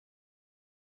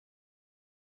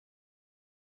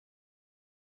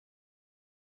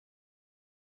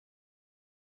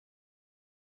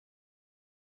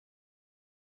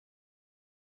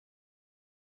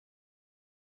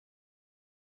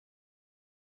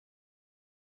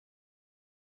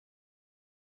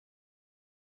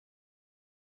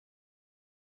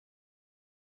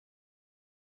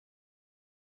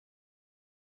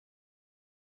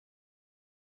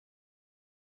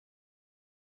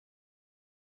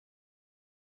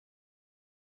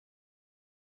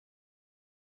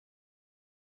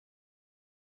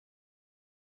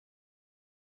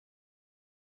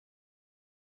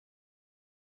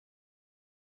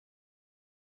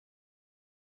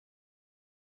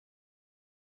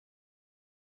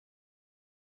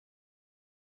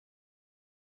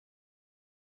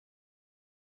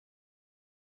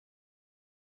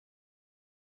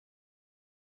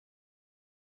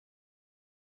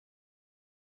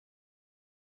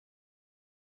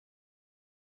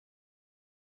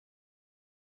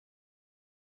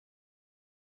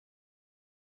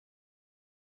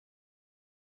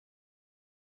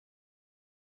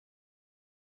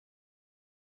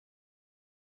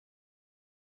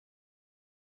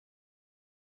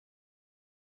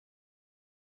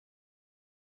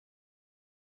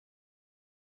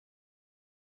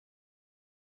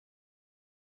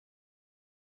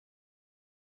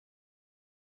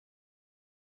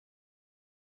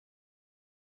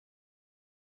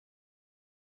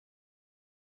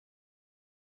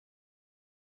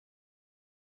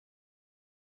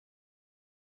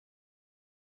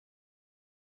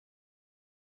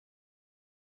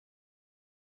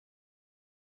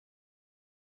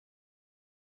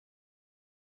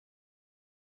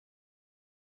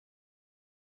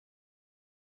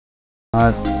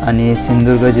आणि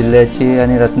सिंधुदुर्ग जिल्ह्याची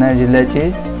आणि रत्नागिरी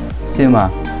जिल्ह्याची सीमा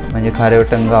म्हणजे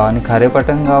खारेपाटण गाव. आणि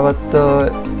खारेपाटण गावात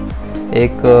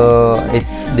एक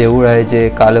देऊळ आहे जे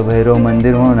कालभैरव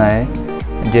मंदिर म्हणून आहे,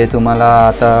 जे तुम्हाला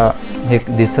आता हे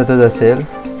दिसतच असेल.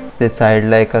 ते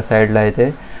साईडला एका साईडला आहे ते.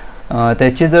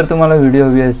 त्याची जर तुम्हाला व्हिडिओ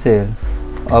हवी असेल,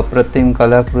 अप्रतिम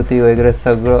कलाकृती वगैरे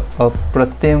सगळं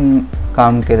अप्रतिम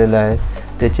काम केलेलं आहे,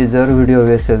 त्याची जर व्हिडिओ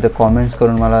हवी असेल तर कॉमेंट्स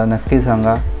करून मला नक्की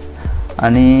सांगा.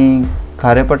 आणि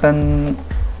खारेपाटण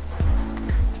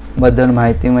बद्दल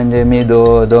माहिती म्हणजे मी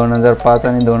 2005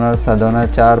 आणि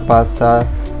 2004-5-6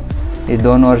 ही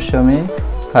 2 वर्ष मी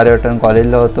खारेपाटण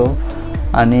कॉलेजला होतो.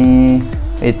 आणि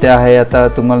इथे आहे आता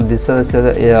तुम्हाला दिसत असेल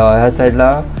ह्या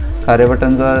साईडला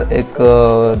खारेपाटणचा एक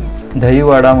दही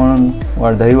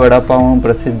वडापाव म्हणून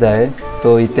प्रसिद्ध आहे,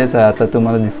 तो इथेच आहे. आता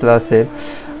तुम्हाला दिसला असेल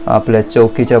आपल्या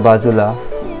चौकीच्या बाजूला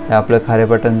हे आपलं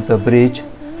खारेपाटणचं ब्रिज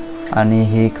आणि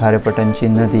ही खारेपाटणची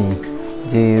नदी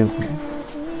जी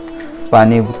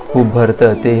पाणी खूप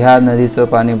भरतं, ते ह्या नदीचं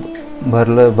पाणी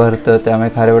भरतं त्यामुळे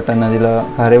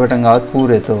खारेपाटण गावात पूर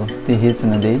येतो, ती हीच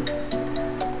नदी.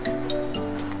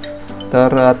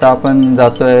 तर आता आपण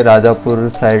जातोय राजापूर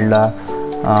साईडला.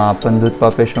 आपण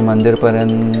दूधपापेश्वर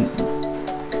मंदिरपर्यंत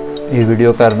ही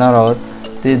व्हिडिओ करणार आहोत.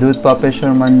 ते दूधपापेश्वर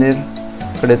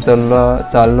मंदिरकडे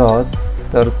चाललो आहोत.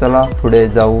 तर चला पुढे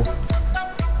जाऊ.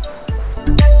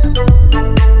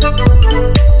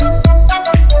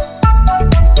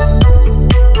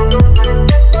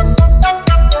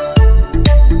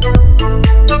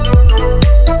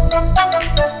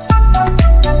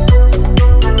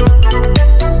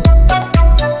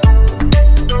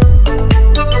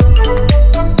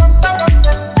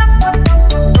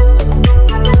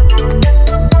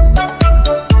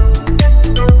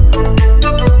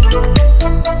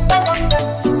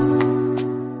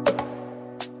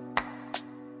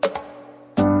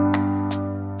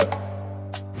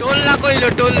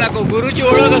 टोल नाको गुरुची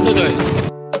ओळख असतो.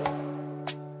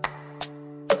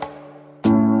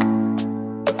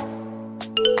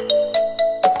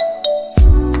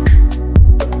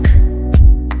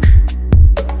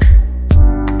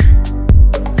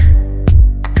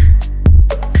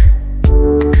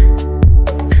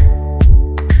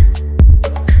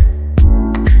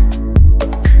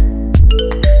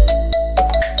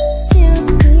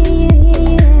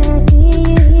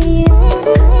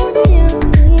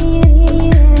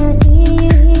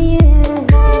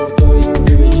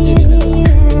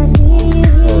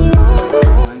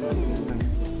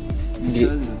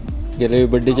 गेल्या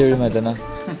बड्डेच्या वेळी माहिती ना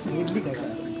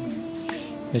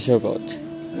निशापात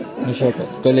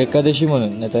काल एकादशी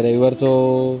म्हणून, नाही तर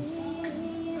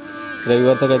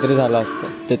रविवारचा काहीतरी झाला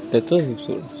असतं त्याचं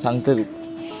सांगते तू.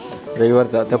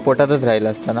 रविवारचा त्या पोटातच राहिला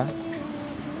असता ना.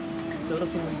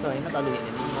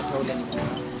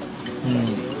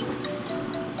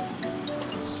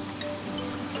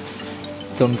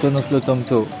 चमचो नसलो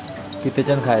चमचो की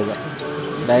त्याच्यानं खायचा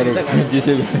डायरेक्ट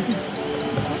जिसे नाही.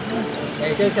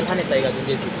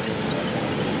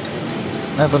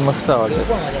 पण मस्त हॉटेल,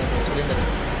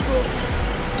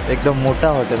 एकदम मोठा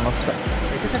हॉटेल, मस्त.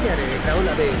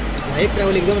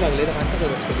 ट्रॅव्हल एकदम लागले तर माणसं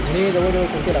जवळजवळ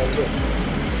कोणते लागले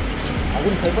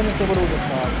अजून काही पण नसतं. बरोबर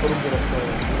करून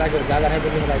काय करत जागा नाही पण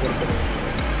काय करतो.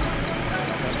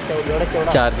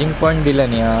 चार्जिंग पॉईंट दिला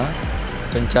नाही हा,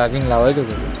 पण चार्जिंग लावायचं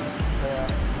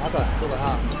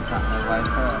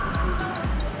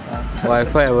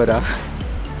वायफाय बरा.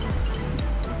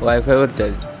 वायफायवर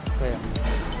चार्ज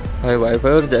होय,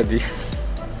 वायफायवर चार्जिंग.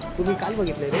 तुम्ही काल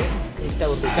बघितलं रे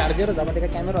इंस्टावरती चार्जर होता, मग ते काय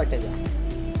कॅमेरा वाटायचा.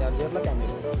 चार्जरला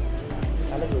कॅमेरा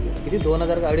कालच बघितलं. किती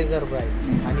 2000-2500 रुपये आहे.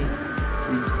 आणि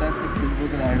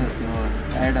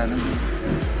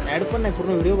ॲड पण नाही,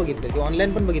 पूर्ण व्हिडिओ बघितले. ते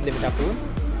ऑनलाईन पण बघितले मी टाकून.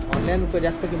 ऑनलाईन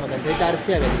जास्त किंमत आहे, ते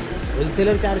 400 आहे.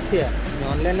 होलसेलर 400 आहे,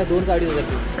 ऑनलाईनला 2,000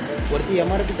 वरती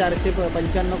MRP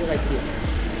 495 का काहीतरी आहे.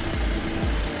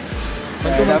 पण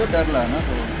तो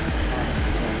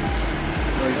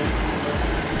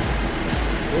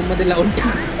रूममध्ये लावून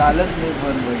चालच नाही.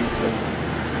 बघितलं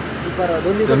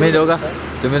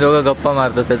तुम्ही दोघं गप्पा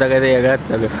मारतो, त्याचा काही वेगळाच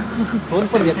चालू. फोन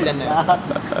पण घेतल्या नाही.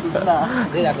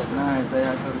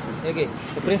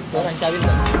 प्रेस कर आणि चावी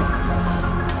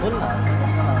बोल ना.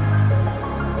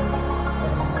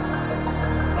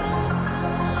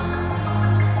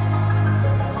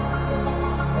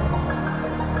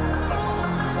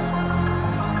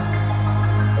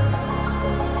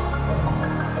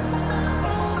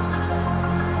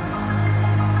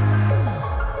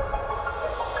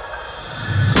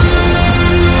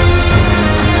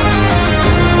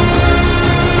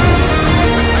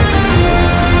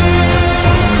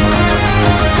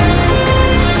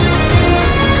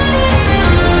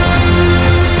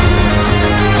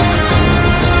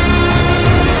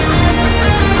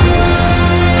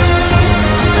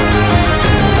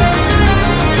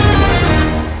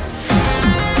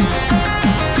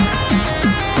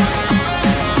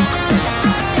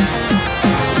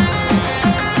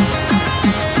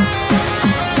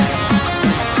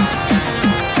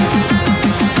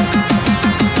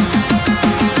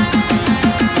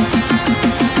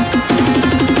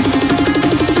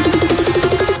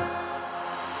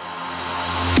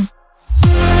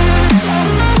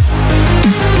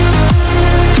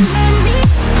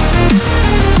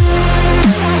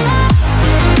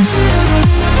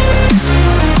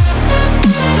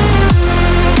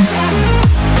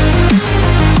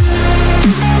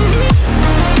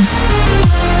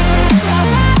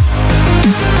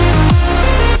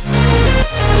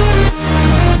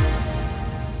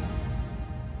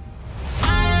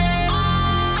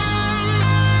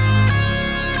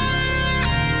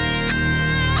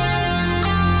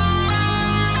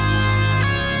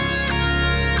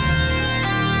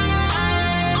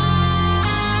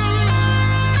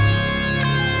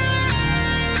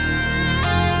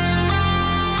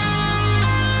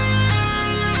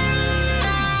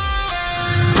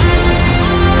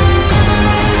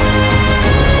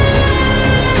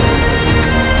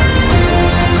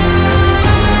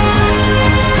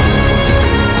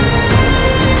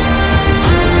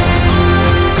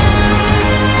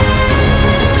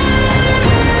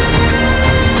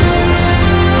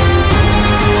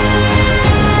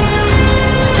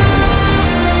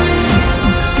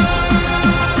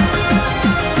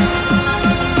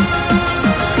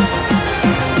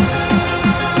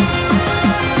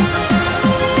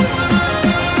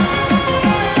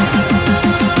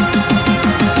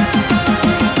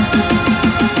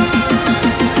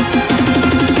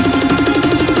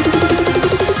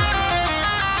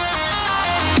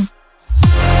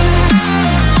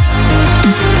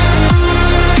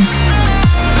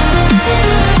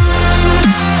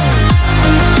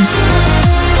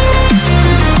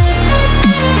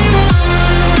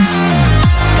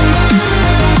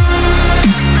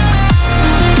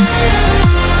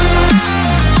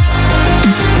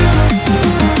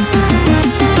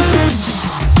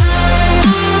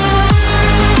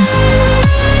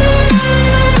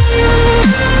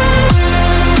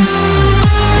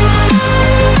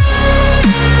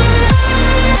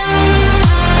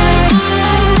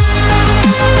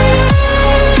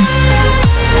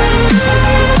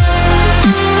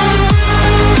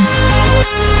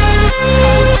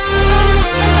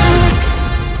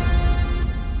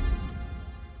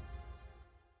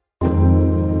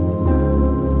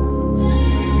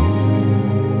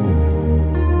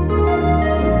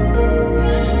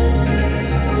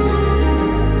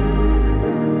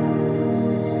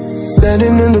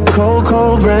 Standing in the cold,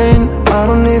 cold rain, I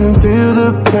don't even feel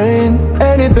the pain.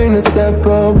 Anything to step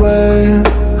away,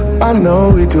 I know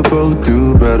we could both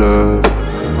do better.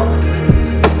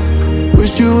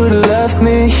 Wish you would've left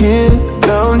me here,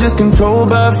 now I'm just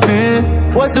controlled by fear.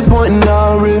 What's the point in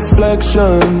our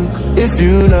reflection, if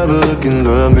you never look in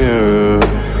the mirror?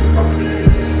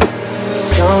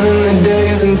 Counting the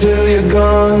days until you're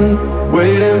gone,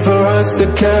 waiting for us to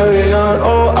carry on.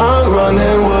 Oh, I'm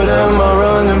running, what am I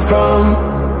running from?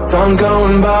 Time's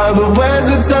going by, but where's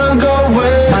the time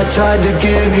going? I tried to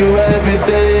give you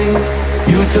everything,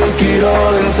 you took it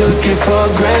all and took it for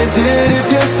granted. If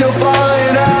you're still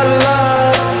falling out of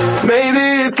love, maybe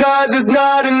it's 'cause it's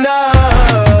not enough.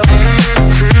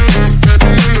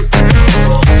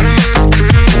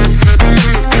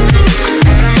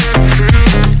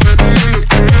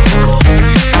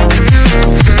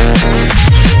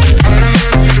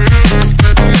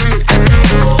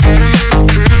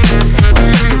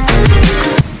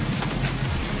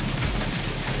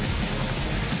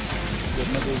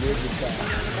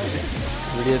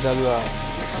 Video चालू आहे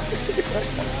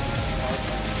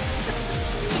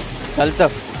चालतं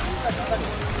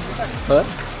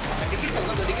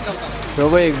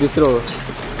बघ एक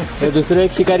दुसरं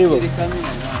एक शिकारी बघ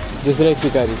दुसरं एक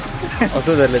शिकारी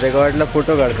असं झालं त्या वाटला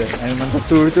फोटो काढतोय आणि म्हणतो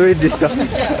तुळतुळीत दिसतो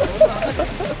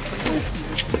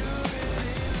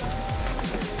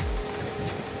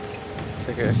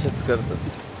सगळे असेच करतो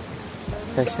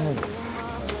फॅशनच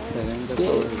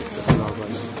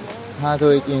हाँ तो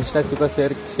एक इंस्टा तुका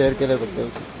शेअर केलं फक्त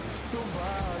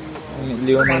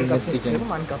लिओनेल मेस्सीचे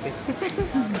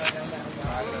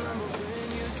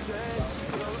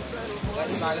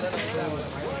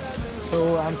तो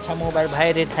आमचा मोबाईल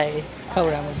बाहेर येत आहे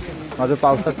खवड्यामध्ये माझं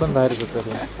पावसात पण बाहेर होतं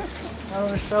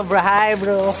hi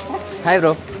bro hi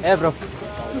bro A bro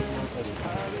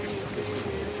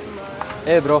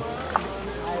A bro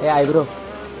A I bro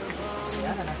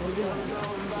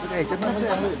त्याच्यात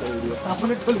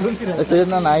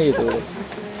ना नाही येतो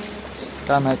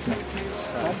काय माहित नाही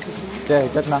त्या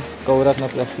ह्याच्यात ना कवरात ना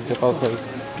प्लास्टिकच्या पावसाळी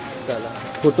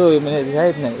फोटो म्हणजे हे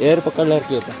आहेत नाही एअर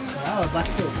पकडल्यासारखी येतं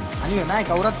आणि नाही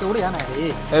कवरात तेवढे या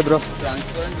नाही ए ब्रो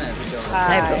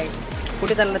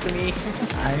कुठे चालला तुम्ही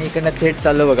आणि इकडनं थेट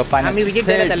चाललो बघा पाणी आम्ही विकेट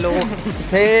द्यायला चाललो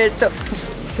थेट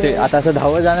ते आता असं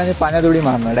धावत जाणार आणि पाण्यात उडी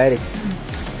मारणार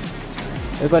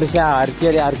डायरेक्ट ए परश्या आरची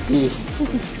अरे आरची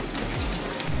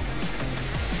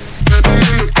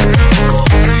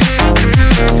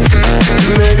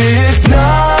Maybe it's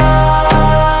not